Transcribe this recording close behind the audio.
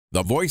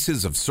The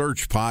Voices of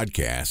Search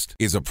podcast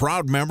is a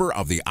proud member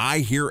of the I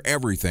Hear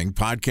Everything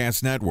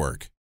podcast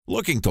network.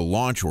 Looking to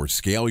launch or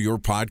scale your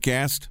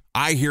podcast?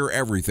 I Hear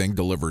Everything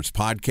delivers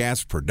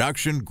podcast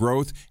production,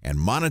 growth, and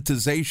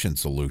monetization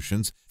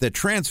solutions that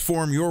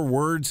transform your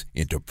words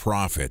into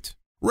profit.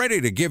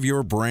 Ready to give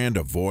your brand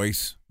a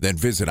voice? Then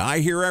visit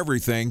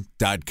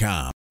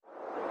iheareverything.com.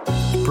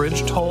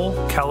 Bridge toll,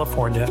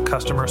 California,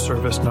 customer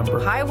service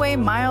number. Highway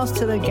miles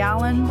to the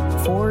gallon,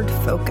 Ford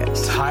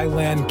Focus.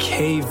 Thailand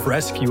cave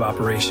rescue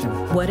operation.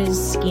 What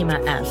is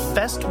Schema F?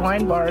 Best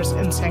wine bars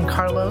in San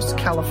Carlos,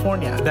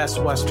 California.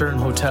 Best Western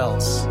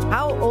hotels.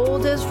 How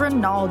old is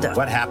Ronaldo?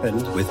 What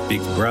happened with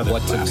Big Brother?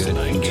 What's a good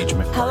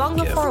engagement? How long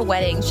before a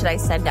wedding should I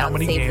send out How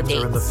many save the games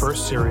dates? are in the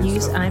first series?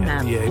 Use of the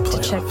IMAP NBA to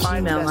playoffs? check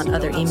email on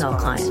other email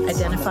clients.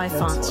 Identify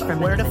fonts from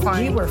Where to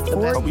find You were the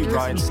 4 best years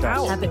Brian in Stout.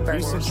 power. Have it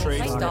burned.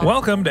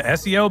 Welcome to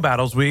SEO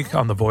Battles Week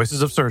on the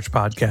Voices of Search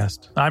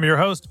podcast. I'm your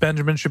host,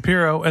 Benjamin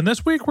Shapiro, and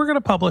this week we're going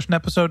to publish an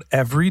episode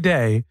every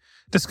day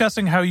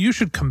discussing how you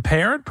should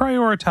compare and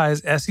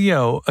prioritize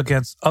SEO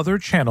against other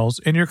channels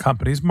in your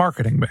company's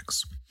marketing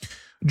mix.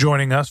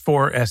 Joining us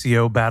for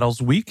SEO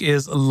Battles Week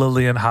is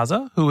Lillian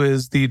Haza, who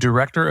is the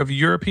Director of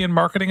European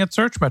Marketing at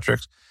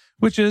Searchmetrics,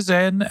 which is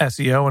an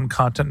SEO and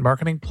content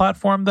marketing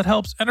platform that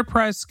helps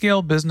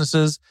enterprise-scale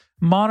businesses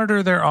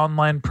monitor their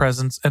online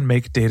presence and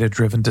make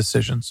data-driven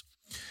decisions.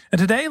 And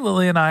today,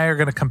 Lily and I are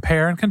going to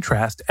compare and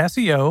contrast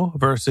SEO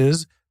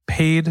versus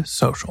paid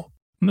social.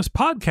 And this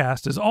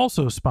podcast is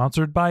also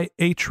sponsored by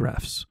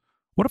Ahrefs.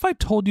 What if I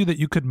told you that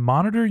you could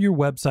monitor your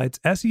website's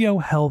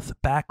SEO health,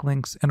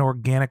 backlinks, and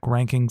organic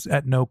rankings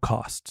at no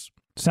costs?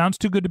 Sounds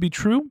too good to be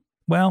true?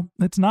 Well,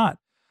 it's not,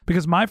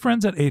 because my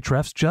friends at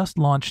Ahrefs just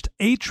launched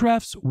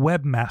Ahrefs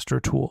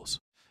Webmaster Tools.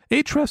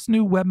 Ahrefs'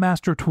 new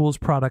Webmaster Tools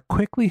product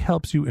quickly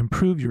helps you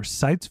improve your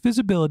site's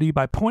visibility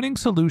by pointing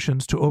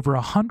solutions to over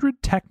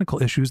 100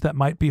 technical issues that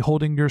might be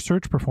holding your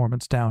search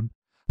performance down.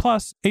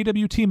 Plus,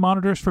 AWT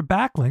monitors for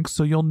backlinks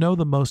so you'll know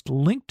the most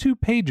linked to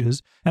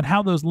pages and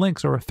how those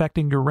links are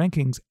affecting your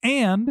rankings.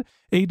 And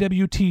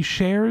AWT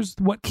shares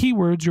what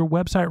keywords your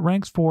website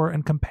ranks for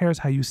and compares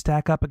how you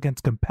stack up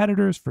against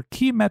competitors for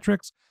key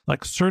metrics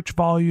like search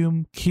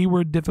volume,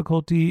 keyword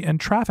difficulty, and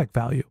traffic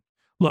value.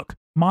 Look,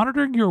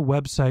 monitoring your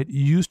website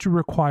used to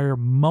require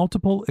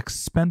multiple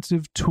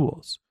expensive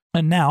tools.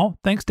 And now,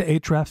 thanks to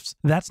Ahrefs,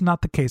 that's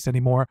not the case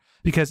anymore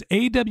because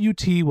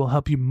AWT will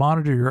help you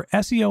monitor your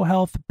SEO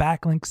health,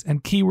 backlinks,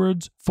 and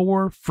keywords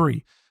for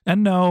free.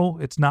 And no,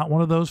 it's not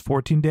one of those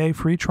 14-day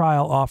free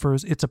trial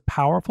offers. It's a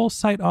powerful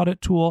site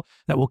audit tool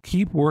that will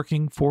keep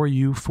working for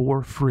you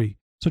for free.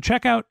 So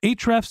check out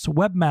Ahrefs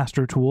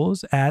Webmaster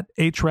Tools at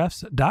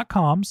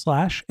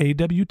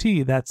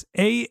ahrefs.com/AWT. That's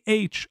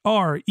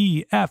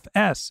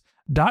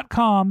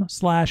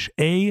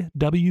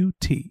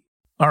ahrefs.com/AWT.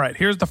 All right,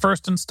 here's the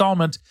first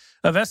installment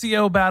of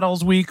SEO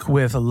Battles Week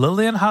with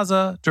Lillian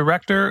Haza,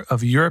 Director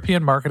of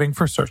European Marketing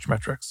for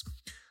Searchmetrics.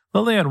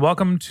 Lillian,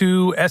 welcome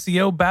to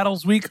SEO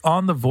Battles Week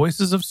on the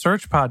Voices of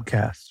Search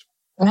podcast.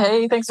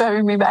 Hey, thanks for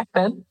having me back,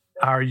 Ben.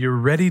 Are you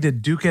ready to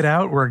duke it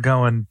out? We're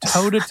going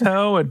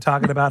toe-to-toe and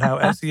talking about how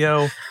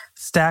SEO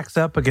stacks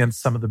up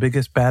against some of the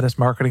biggest, baddest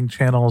marketing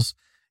channels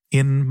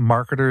in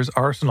marketers'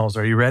 arsenals.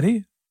 Are you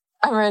ready?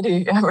 I'm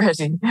ready.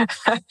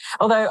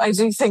 Although I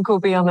do think we'll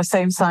be on the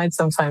same side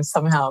sometimes,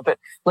 somehow, but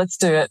let's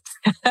do it.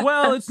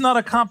 Well, it's not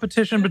a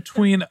competition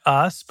between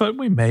us, but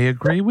we may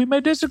agree, we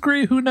may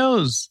disagree. Who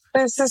knows?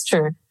 This is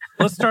true.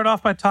 Let's start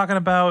off by talking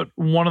about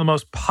one of the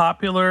most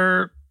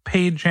popular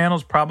paid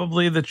channels,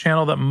 probably the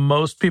channel that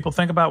most people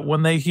think about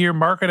when they hear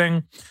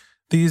marketing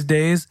these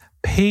days,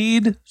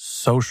 paid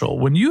social.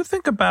 When you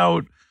think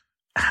about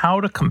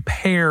how to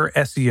compare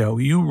SEO,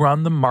 you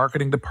run the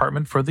marketing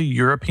department for the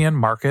European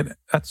market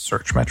at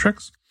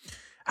Searchmetrics.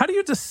 How do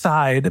you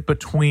decide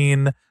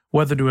between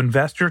whether to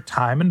invest your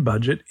time and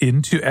budget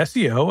into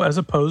SEO as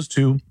opposed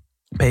to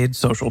paid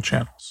social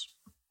channels?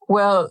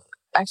 Well,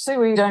 actually,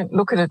 we don't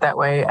look at it that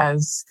way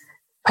as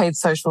paid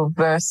social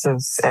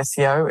versus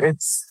SEO.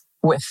 It's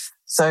with.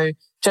 So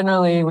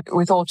generally,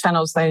 with all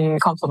channels, they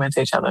complement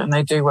each other and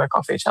they do work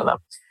off each other.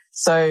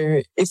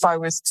 So if I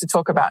was to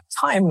talk about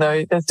time,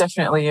 though, there's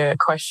definitely a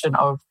question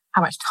of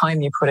how much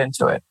time you put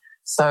into it.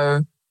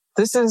 So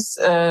this is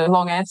a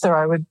long answer,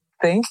 I would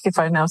think, if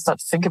I now start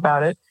to think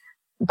about it.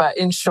 But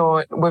in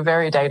short, we're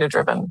very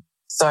data-driven.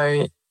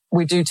 So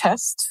we do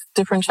test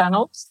different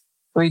channels.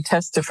 We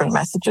test different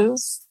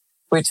messages.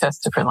 We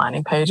test different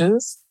landing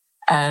pages.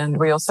 And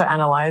we also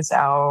analyze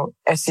our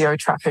SEO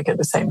traffic at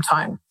the same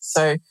time.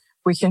 So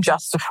we can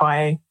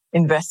justify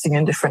investing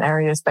in different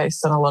areas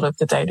based on a lot of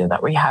the data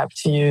that we have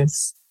to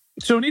use.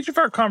 So in each of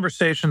our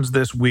conversations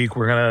this week,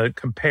 we're going to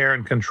compare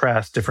and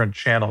contrast different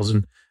channels.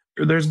 And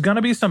there's going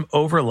to be some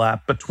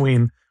overlap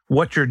between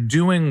what you're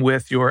doing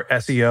with your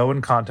SEO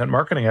and content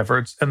marketing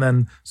efforts and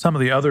then some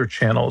of the other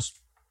channels.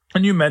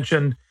 And you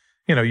mentioned,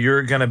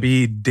 you're going to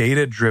be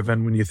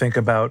data-driven when you think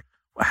about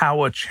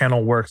how a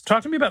channel works.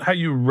 Talk to me about how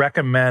you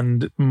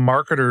recommend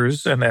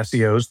marketers and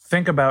SEOs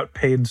think about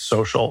paid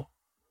social.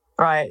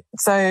 Right.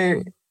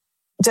 So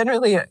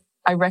generally,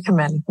 I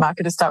recommend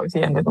marketers start with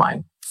the end in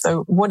mind.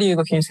 So what are you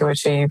looking to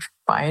achieve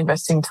by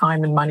investing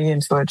time and money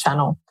into a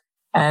channel?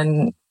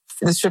 And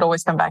this should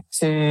always come back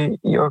to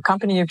your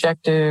company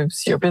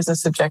objectives, your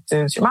business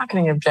objectives, your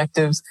marketing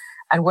objectives,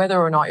 and whether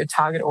or not your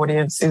target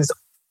audience is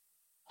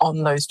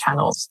on those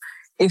channels.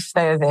 If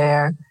they're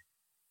there,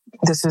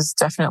 this is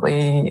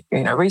definitely,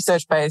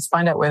 research-based,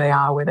 find out where they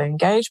are, where they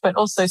engage, but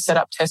also set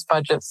up test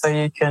budgets so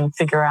you can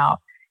figure out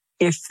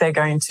if they're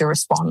going to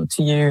respond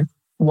to you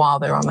while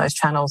they're on those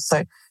channels.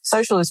 So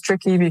social is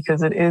tricky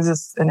because it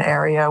is an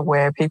area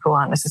where people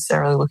aren't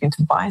necessarily looking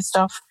to buy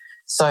stuff.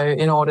 So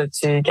in order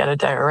to get a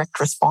direct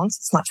response,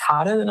 it's much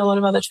harder than a lot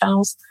of other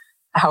channels.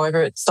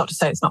 However, it's not to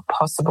say it's not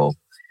possible.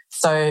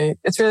 So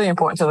it's really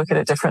important to look at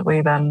it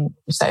differently than,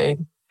 say,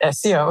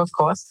 SEO, of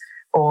course,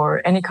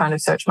 or any kind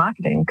of search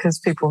marketing, because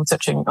people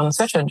searching on the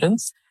search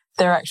engines,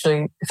 they're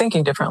actually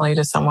thinking differently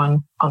to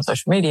someone on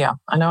social media.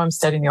 I know I'm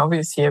stating the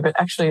obvious here, but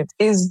actually it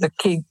is the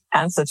key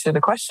answer to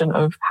the question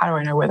of how do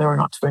I know whether or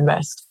not to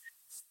invest?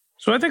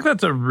 So I think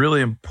that's a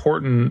really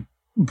important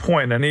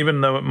point. And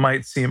even though it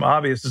might seem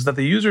obvious, is that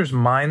the user's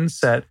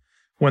mindset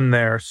when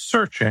they're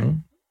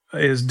searching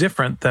is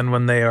different than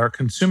when they are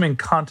consuming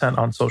content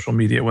on social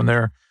media, when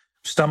they're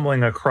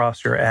stumbling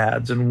across your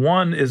ads. And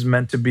one is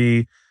meant to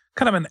be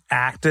kind of an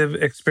active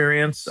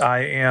experience. I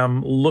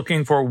am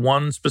looking for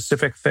one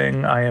specific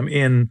thing. I am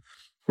in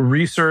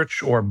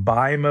research or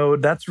buy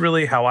mode. That's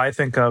really how I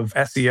think of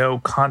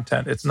SEO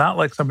content. It's not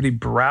like somebody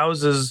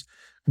browses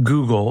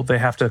Google. They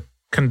have to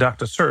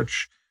conduct a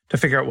search to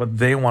figure out what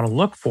they want to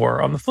look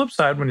for. On the flip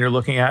side, when you're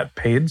looking at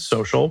paid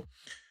social,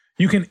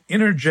 you can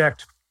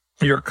interject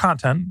your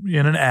content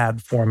in an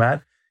ad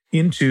format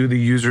into the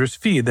user's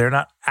feed. They're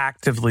not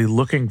actively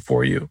looking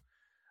for you.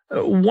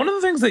 One of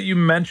the things that you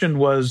mentioned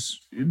was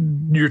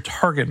your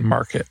target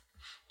market.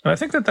 And I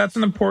think that that's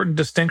an important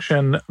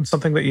distinction,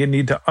 something that you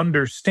need to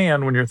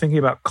understand when you're thinking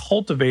about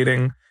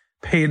cultivating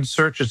paid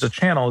search as a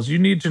channel. Is you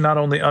need to not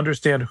only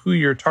understand who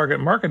your target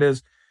market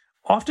is,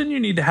 often you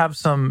need to have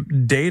some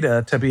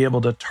data to be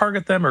able to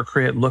target them or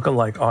create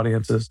lookalike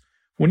audiences.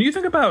 When you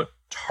think about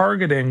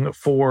targeting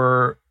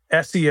for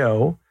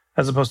SEO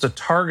as opposed to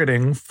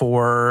targeting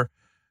for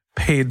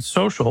paid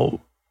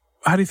social,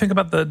 how do you think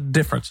about the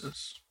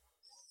differences?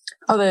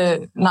 Oh,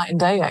 they're night and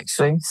day,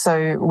 actually.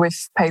 So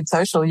with paid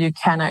social, you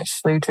can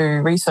actually do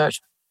research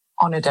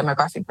on a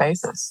demographic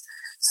basis.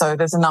 So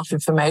there's enough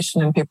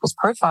information in people's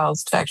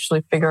profiles to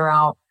actually figure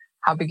out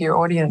how big your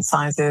audience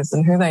size is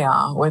and who they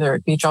are, whether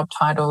it be job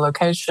title,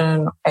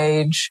 location,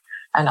 age,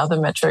 and other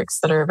metrics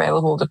that are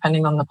available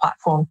depending on the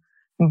platform.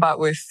 But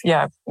with,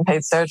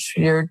 paid search,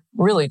 you're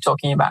really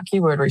talking about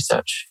keyword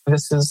research.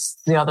 This is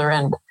the other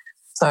end.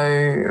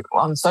 So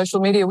on social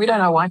media, we don't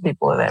know why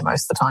people are there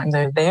most of the time.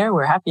 They're there,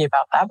 we're happy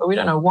about that, but we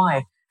don't know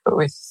why. But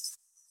with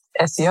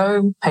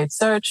SEO, paid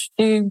search,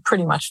 you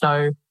pretty much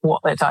know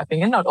what they're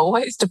typing in, not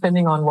always,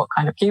 depending on what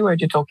kind of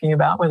keyword you're talking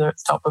about, whether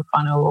it's top of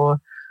funnel or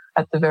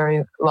at the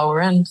very lower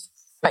end.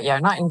 But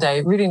night and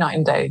day, really night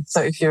and day.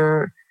 So if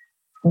you're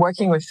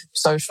working with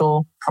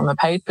social from a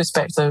paid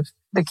perspective,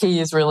 the key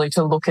is really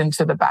to look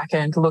into the back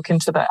end, look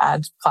into the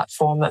ad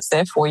platform that's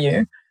there for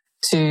you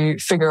to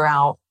figure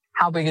out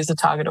how big is the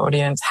target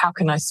audience? How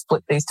can I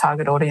split these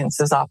target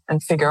audiences up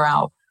and figure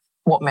out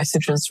what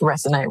messages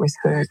resonate with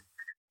who?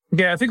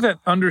 Yeah, I think that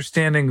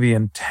understanding the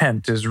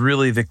intent is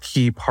really the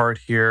key part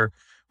here.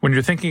 When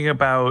you're thinking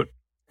about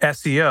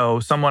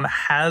SEO, someone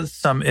has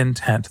some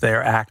intent. They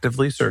are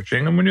actively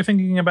searching. And when you're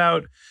thinking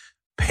about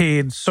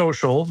paid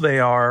social, they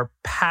are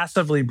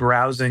passively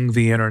browsing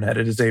the internet.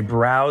 It is a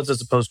browse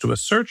as opposed to a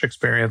search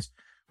experience,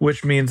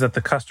 which means that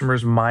the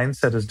customer's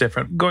mindset is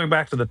different. Going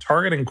back to the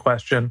targeting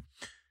question,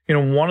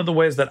 one of the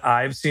ways that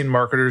I've seen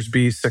marketers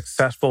be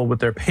successful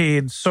with their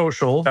paid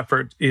social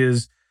effort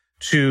is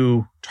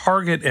to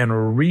target and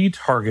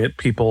retarget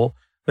people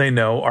they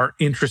know are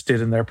interested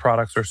in their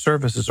products or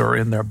services or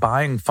in their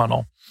buying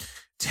funnel.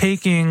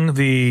 Taking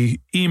the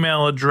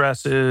email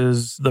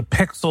addresses, the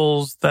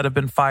pixels that have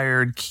been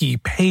fired, key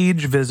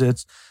page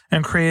visits,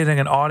 and creating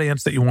an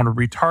audience that you want to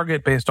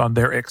retarget based on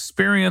their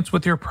experience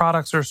with your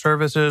products or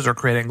services, or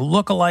creating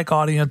lookalike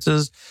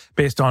audiences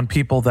based on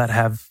people that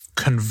have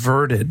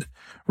converted,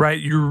 right?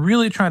 You're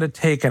really trying to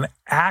take an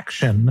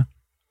action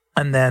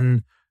and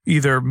then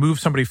either move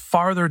somebody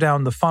farther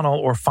down the funnel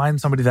or find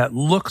somebody that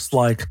looks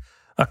like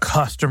a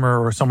customer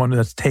or someone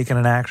that's taken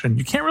an action.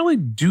 You can't really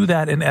do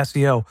that in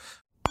SEO.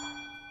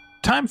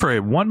 Time for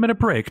a 1-minute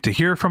break to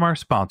hear from our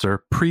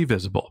sponsor,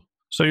 Previsible.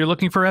 So you're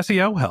looking for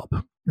SEO help,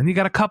 and you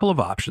got a couple of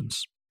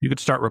options. You could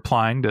start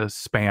replying to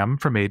spam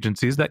from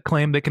agencies that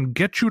claim they can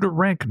get you to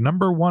rank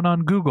 #1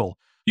 on Google.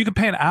 You can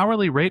pay an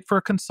hourly rate for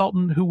a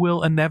consultant who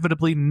will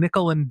inevitably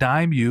nickel and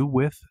dime you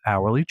with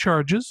hourly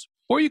charges.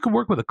 Or you can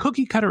work with a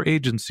cookie-cutter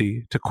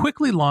agency to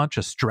quickly launch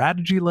a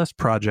strategy-less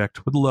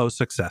project with low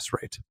success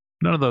rate.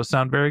 None of those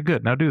sound very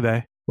good, now do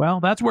they? Well,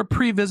 that's where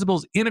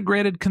Previsible's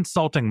integrated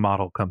consulting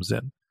model comes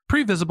in.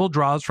 Previsible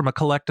draws from a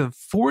collective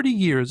 40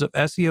 years of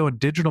SEO and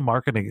digital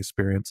marketing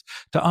experience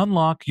to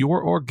unlock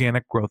your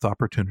organic growth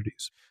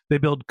opportunities. They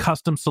build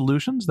custom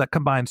solutions that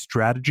combine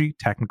strategy,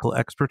 technical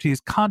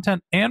expertise,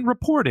 content, and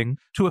reporting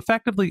to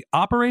effectively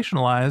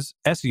operationalize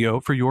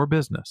SEO for your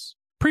business.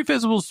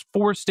 Previsible's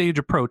 4-stage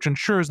approach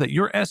ensures that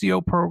your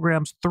SEO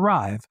programs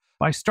thrive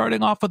by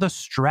starting off with a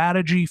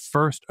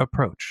strategy-first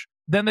approach.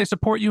 Then they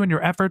support you in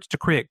your efforts to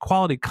create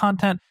quality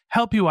content,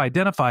 help you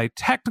identify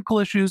technical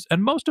issues,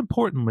 and most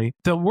importantly,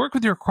 they'll work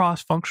with your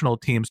cross-functional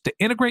teams to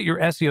integrate your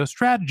SEO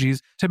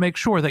strategies to make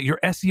sure that your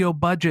SEO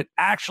budget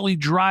actually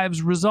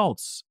drives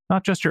results,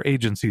 not just your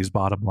agency's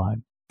bottom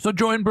line. So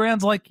join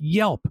brands like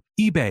Yelp,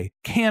 eBay,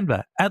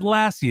 Canva,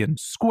 Atlassian,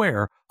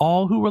 Square,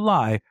 all who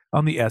rely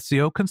on the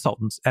SEO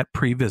consultants at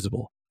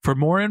Previsible. For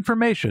more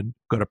information,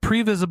 go to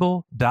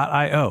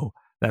previsible.io.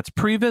 That's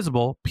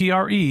Previsible,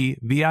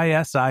 Previsible.io.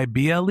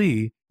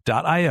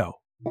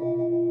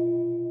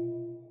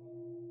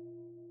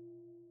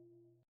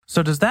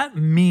 So does that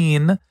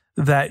mean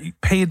that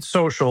paid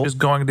social is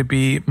going to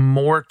be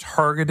more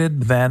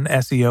targeted than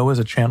SEO as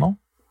a channel?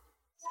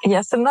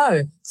 Yes and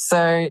no.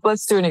 So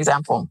let's do an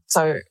example.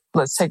 So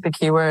let's take the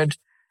keyword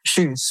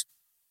shoes.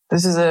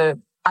 This is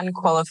an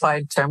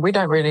unqualified term. We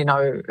don't really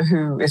know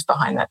who is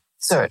behind that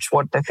search,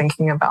 what they're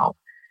thinking about.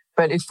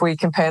 But if we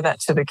compare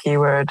that to the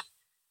keyword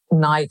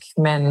Nike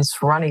men's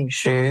running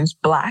shoes,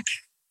 black,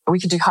 we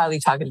could do highly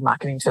targeted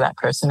marketing to that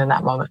person in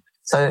that moment.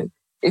 So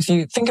if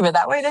you think of it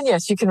that way, then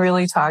yes, you can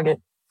really target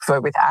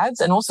with ads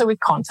and also with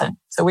content.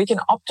 So we can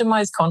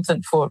optimize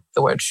content for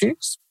the word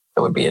shoes.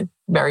 That would be a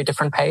very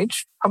different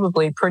page,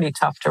 probably pretty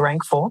tough to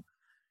rank for.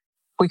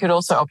 We could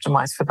also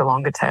optimize for the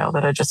longer tail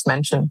that I just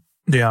mentioned.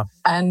 Yeah.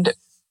 And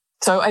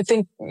so I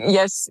think,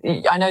 yes,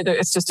 I know that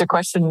it's just a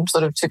question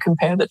sort of to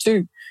compare the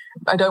two.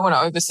 I don't want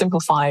to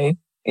oversimplify,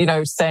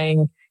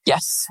 saying,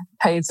 yes,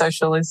 paid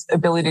social is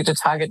ability to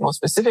target more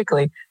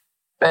specifically,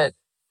 but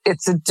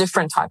it's a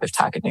different type of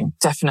targeting,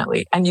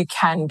 definitely. And you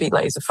can be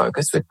laser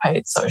focused with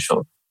paid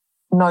social.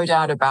 No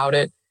doubt about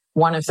it.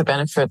 One of the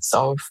benefits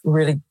of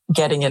really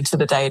getting into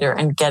the data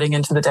and getting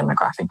into the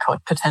demographic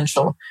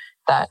potential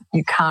that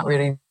you can't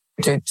really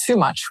do too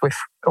much with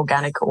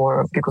organic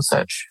or Google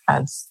search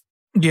ads.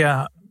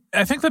 Yeah.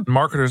 I think that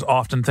marketers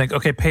often think,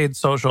 okay, paid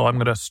social, I'm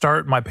going to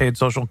start my paid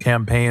social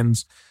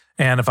campaigns.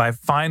 And if I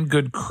find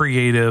good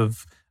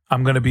creative,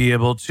 I'm going to be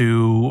able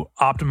to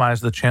optimize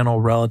the channel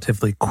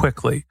relatively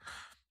quickly.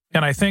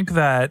 And I think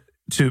that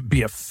to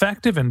be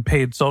effective in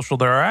paid social,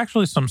 there are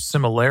actually some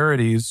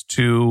similarities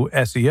to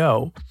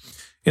SEO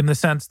in the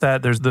sense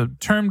that there's the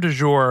term du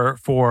jour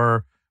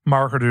for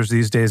marketers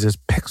these days is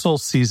pixel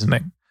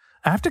seasoning.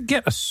 I have to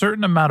get a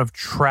certain amount of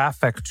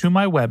traffic to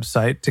my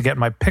website to get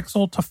my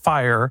pixel to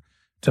fire,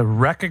 to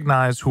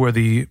recognize who are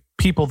the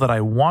people that I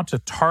want to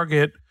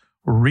target,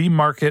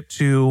 remarket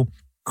to,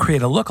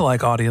 create a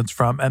lookalike audience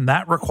from, and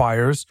that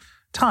requires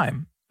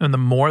time. And the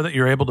more that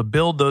you're able to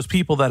build those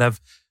people that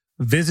have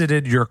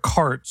visited your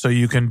cart so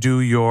you can do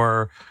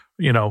your,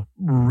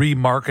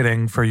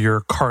 remarketing for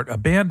your cart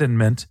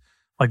abandonment,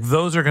 like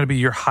those are going to be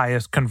your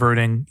highest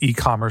converting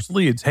e-commerce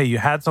leads. Hey, you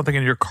had something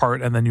in your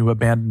cart and then you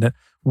abandoned it.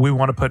 We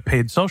want to put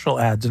paid social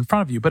ads in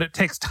front of you, but it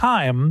takes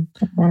time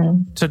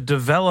to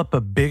develop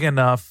a big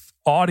enough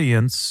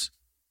audience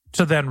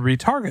to then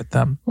retarget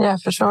them. Yeah,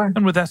 for sure.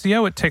 And with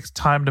SEO, it takes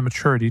time to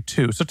maturity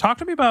too. So talk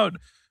to me about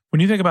when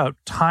you think about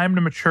time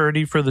to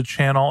maturity for the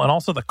channel and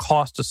also the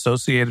cost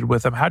associated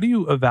with them, how do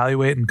you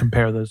evaluate and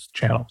compare those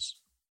channels?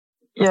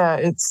 Yeah,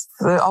 it's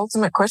the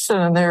ultimate question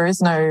and there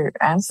is no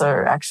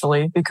answer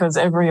actually because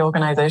every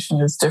organization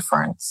is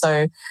different.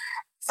 So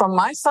from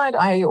my side,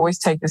 I always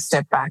take a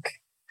step back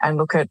and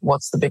look at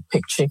what's the big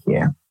picture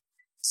here.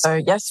 So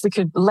yes, we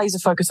could laser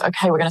focus.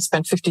 Okay, we're going to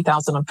spend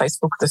 $50,000 on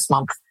Facebook this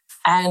month.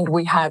 And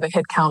we have a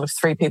headcount of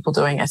 3 people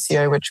doing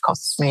SEO, which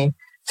costs me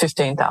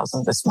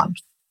 $15,000 this month.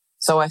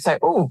 So I say,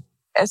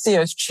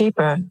 SEO is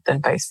cheaper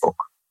than Facebook.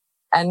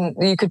 And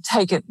you could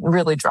take it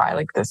really dry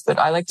like this, but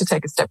I like to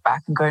take a step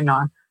back and go,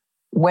 no,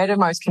 where do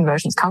most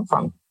conversions come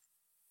from?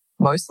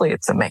 Mostly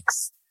it's a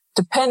mix.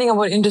 Depending on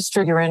what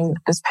industry you're in,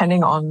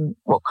 depending on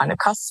what kind of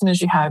customers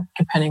you have,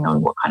 depending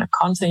on what kind of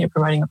content you're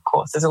promoting, of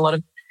course, there's a lot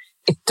of,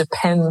 it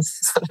depends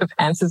sort of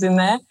answers in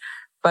there.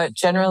 But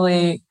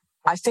generally,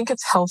 I think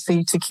it's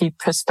healthy to keep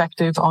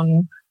perspective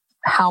on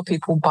how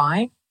people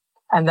buy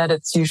and that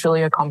it's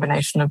usually a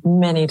combination of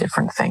many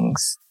different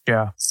things.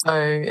 Yeah. So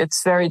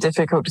it's very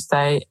difficult to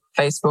say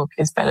Facebook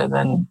is better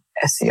than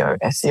SEO.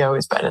 SEO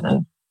is better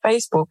than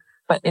Facebook,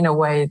 but in a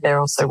way, they're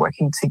also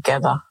working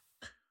together.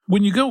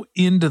 When you go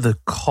into the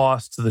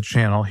cost of the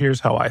channel, here's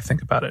how I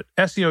think about it.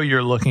 SEO,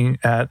 you're looking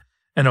at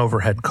an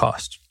overhead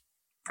cost.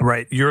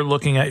 Right. You're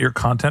looking at your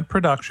content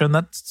production.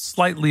 That's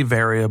slightly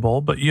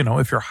variable, but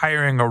if you're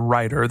hiring a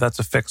writer, that's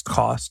a fixed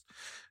cost.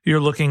 You're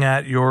looking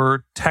at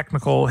your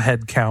technical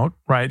headcount,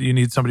 right? You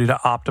need somebody to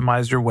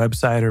optimize your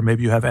website, or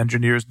maybe you have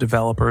engineers,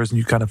 developers, and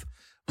you kind of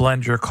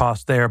blend your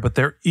cost there, but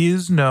there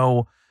is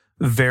no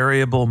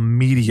variable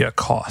media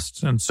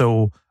cost. And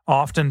so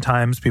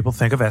Oftentimes, people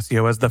think of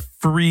SEO as the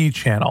free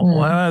channel.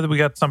 Well, we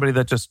got somebody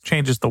that just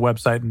changes the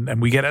website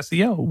and we get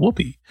SEO.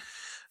 Whoopee.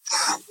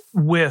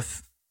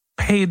 With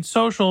paid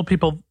social,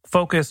 people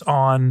focus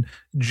on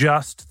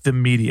just the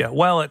media.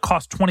 Well, it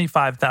cost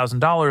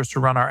 $25,000 to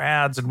run our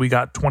ads and we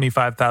got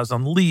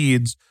 25,000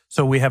 leads,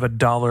 so we have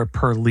 $1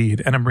 per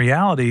lead. And in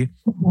reality,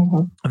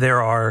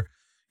 there are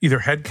either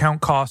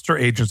headcount costs or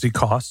agency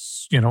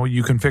costs. You know,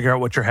 you can figure out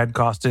what your head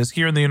cost is.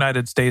 Here in the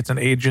United States, an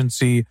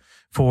agency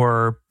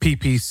for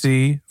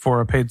PPC,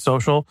 for a paid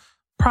social,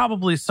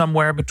 probably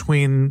somewhere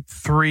between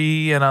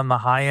 $3 and on the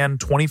high end,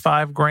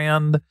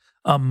 $25,000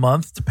 a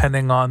month,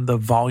 depending on the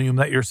volume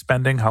that you're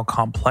spending, how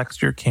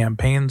complex your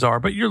campaigns are.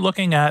 But you're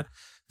looking at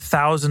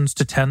thousands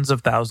to tens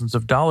of thousands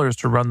of dollars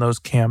to run those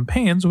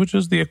campaigns, which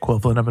is the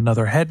equivalent of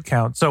another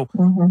headcount. So,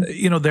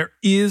 you know, there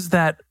is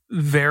that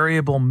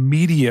variable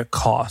media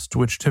cost,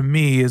 which to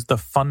me is the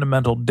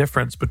fundamental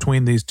difference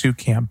between these two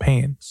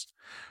campaigns.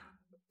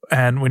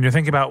 And when you're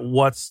thinking about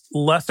what's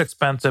less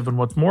expensive and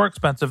what's more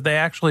expensive, they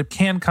actually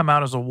can come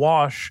out as a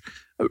wash.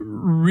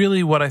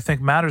 Really, what I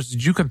think matters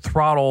is you can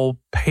throttle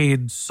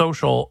paid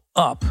social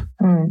up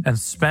and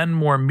spend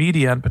more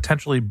media and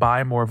potentially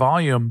buy more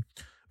volume.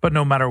 But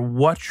no matter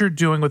what you're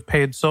doing with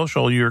paid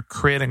social, you're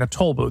creating a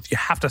toll booth. You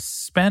have to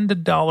spend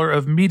 $1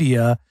 of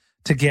media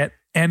to get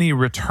any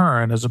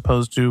return, as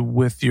opposed to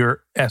with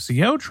your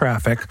SEO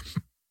traffic,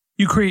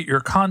 you create your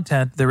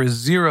content, there is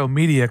zero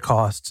media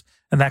costs,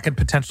 and that can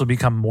potentially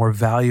become more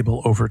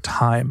valuable over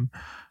time.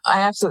 I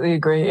absolutely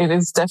agree. It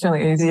is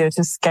definitely easier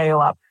to scale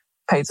up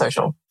paid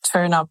social.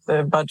 Turn up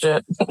the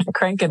budget,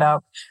 crank it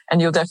up, and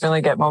you'll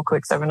definitely get more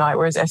clicks overnight.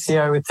 Whereas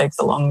SEO, it takes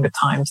a longer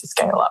time to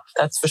scale up.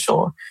 That's for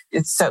sure.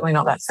 It's certainly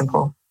not that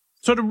simple.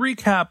 So to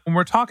recap, when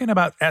we're talking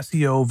about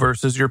SEO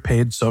versus your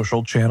paid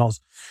social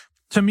channels,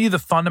 to me, the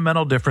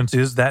fundamental difference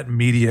is that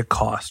media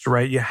cost,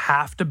 right? You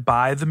have to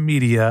buy the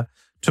media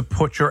to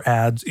put your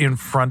ads in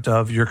front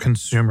of your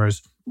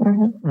consumers.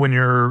 When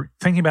you're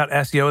thinking about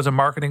SEO as a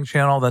marketing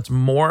channel, that's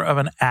more of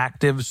an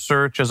active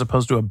search as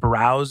opposed to a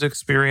browse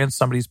experience.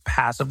 Somebody's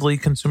passively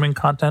consuming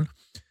content.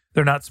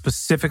 They're not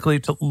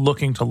specifically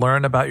looking to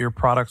learn about your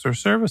products or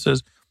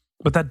services.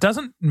 But that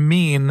doesn't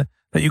mean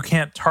that you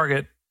can't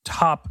target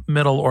top,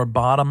 middle, or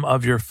bottom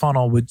of your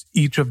funnel with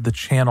each of the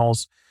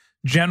channels.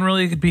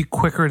 Generally, it could be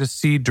quicker to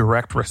see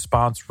direct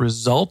response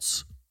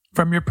results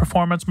from your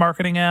performance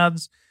marketing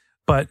ads,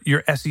 but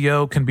your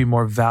SEO can be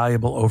more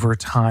valuable over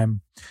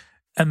time.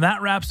 And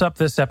that wraps up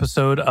this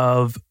episode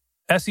of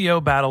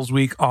SEO Battles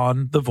Week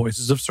on the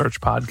Voices of Search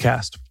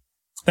podcast.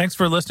 Thanks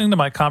for listening to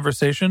my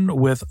conversation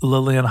with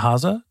Lillian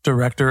Haza,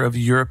 Director of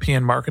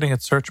European Marketing at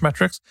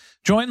Searchmetrics.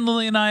 Join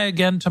Lily and I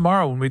again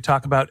tomorrow when we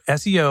talk about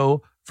SEO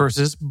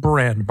versus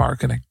brand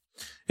marketing.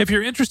 If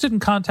you're interested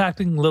in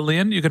contacting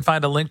Lillian, you can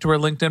find a link to her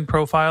LinkedIn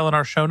profile in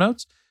our show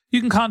notes.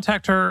 You can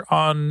contact her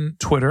on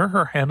Twitter.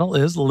 Her handle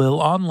is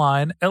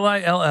LilOnline,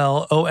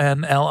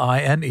 LILLONLINE.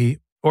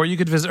 Or you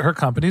could visit her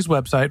company's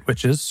website,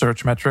 which is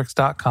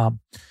searchmetrics.com.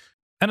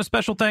 And a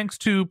special thanks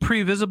to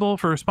Previsible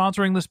for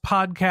sponsoring this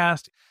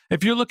podcast.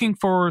 If you're looking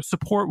for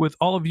support with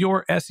all of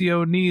your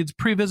SEO needs,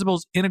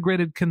 Previsible's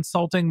integrated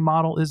consulting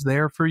model is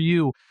there for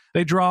you.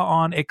 They draw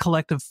on a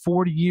collective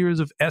 40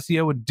 years of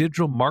SEO and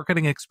digital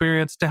marketing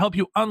experience to help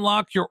you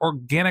unlock your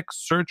organic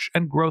search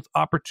and growth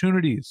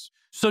opportunities.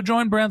 So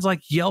join brands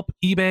like Yelp,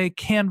 eBay,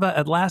 Canva,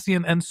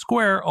 Atlassian, and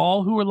Square,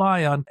 all who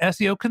rely on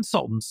SEO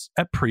consultants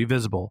at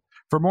Previsible.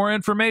 For more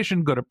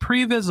information, go to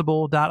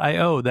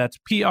previsible.io. That's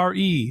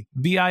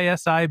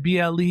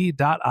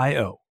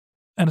previsible.io.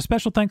 And a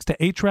special thanks to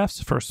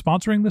Ahrefs for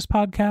sponsoring this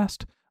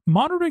podcast.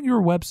 Monitoring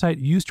your website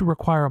used to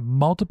require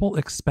multiple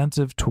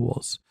expensive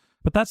tools,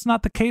 but that's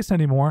not the case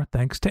anymore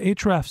thanks to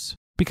Ahrefs,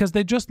 because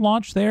they just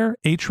launched their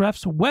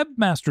Ahrefs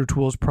Webmaster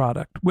Tools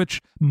product,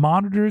 which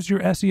monitors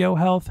your SEO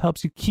health,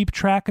 helps you keep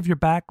track of your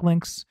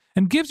backlinks,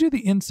 and gives you the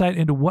insight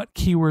into what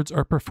keywords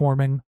are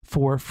performing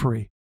for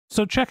free.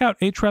 So check out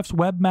Ahrefs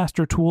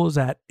Webmaster Tools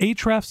at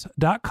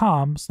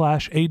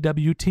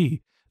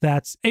ahrefs.com/AWT.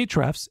 That's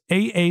Ahrefs,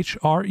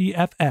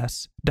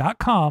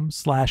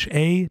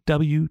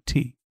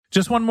 AHREFS.com/AWT.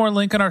 Just one more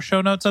link in our show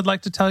notes I'd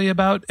like to tell you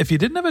about. If you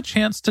didn't have a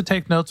chance to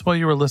take notes while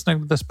you were listening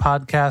to this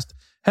podcast,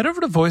 head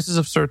over to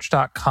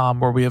voicesofsearch.com,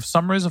 where we have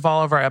summaries of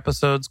all of our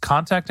episodes,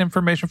 contact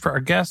information for our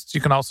guests. You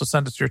can also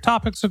send us your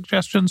topic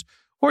suggestions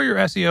or your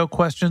SEO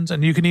questions,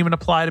 and you can even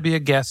apply to be a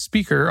guest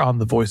speaker on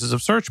the Voices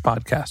of Search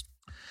podcast.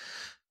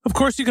 Of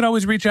course, you can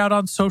always reach out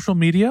on social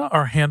media.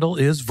 Our handle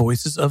is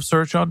Voices of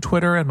Search on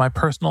Twitter, and my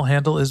personal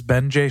handle is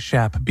Ben J.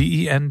 Shap,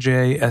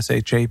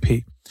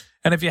 BenJShap.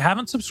 And if you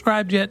haven't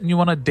subscribed yet and you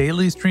want a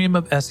daily stream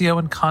of SEO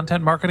and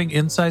content marketing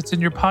insights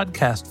in your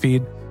podcast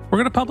feed, we're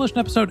going to publish an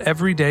episode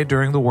every day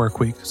during the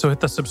work week. So hit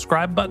the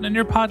subscribe button in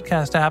your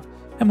podcast app,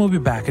 and we'll be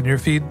back in your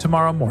feed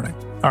tomorrow morning.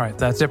 All right,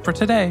 that's it for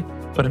today.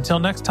 But until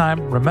next time,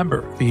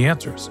 remember, the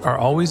answers are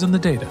always in the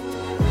data.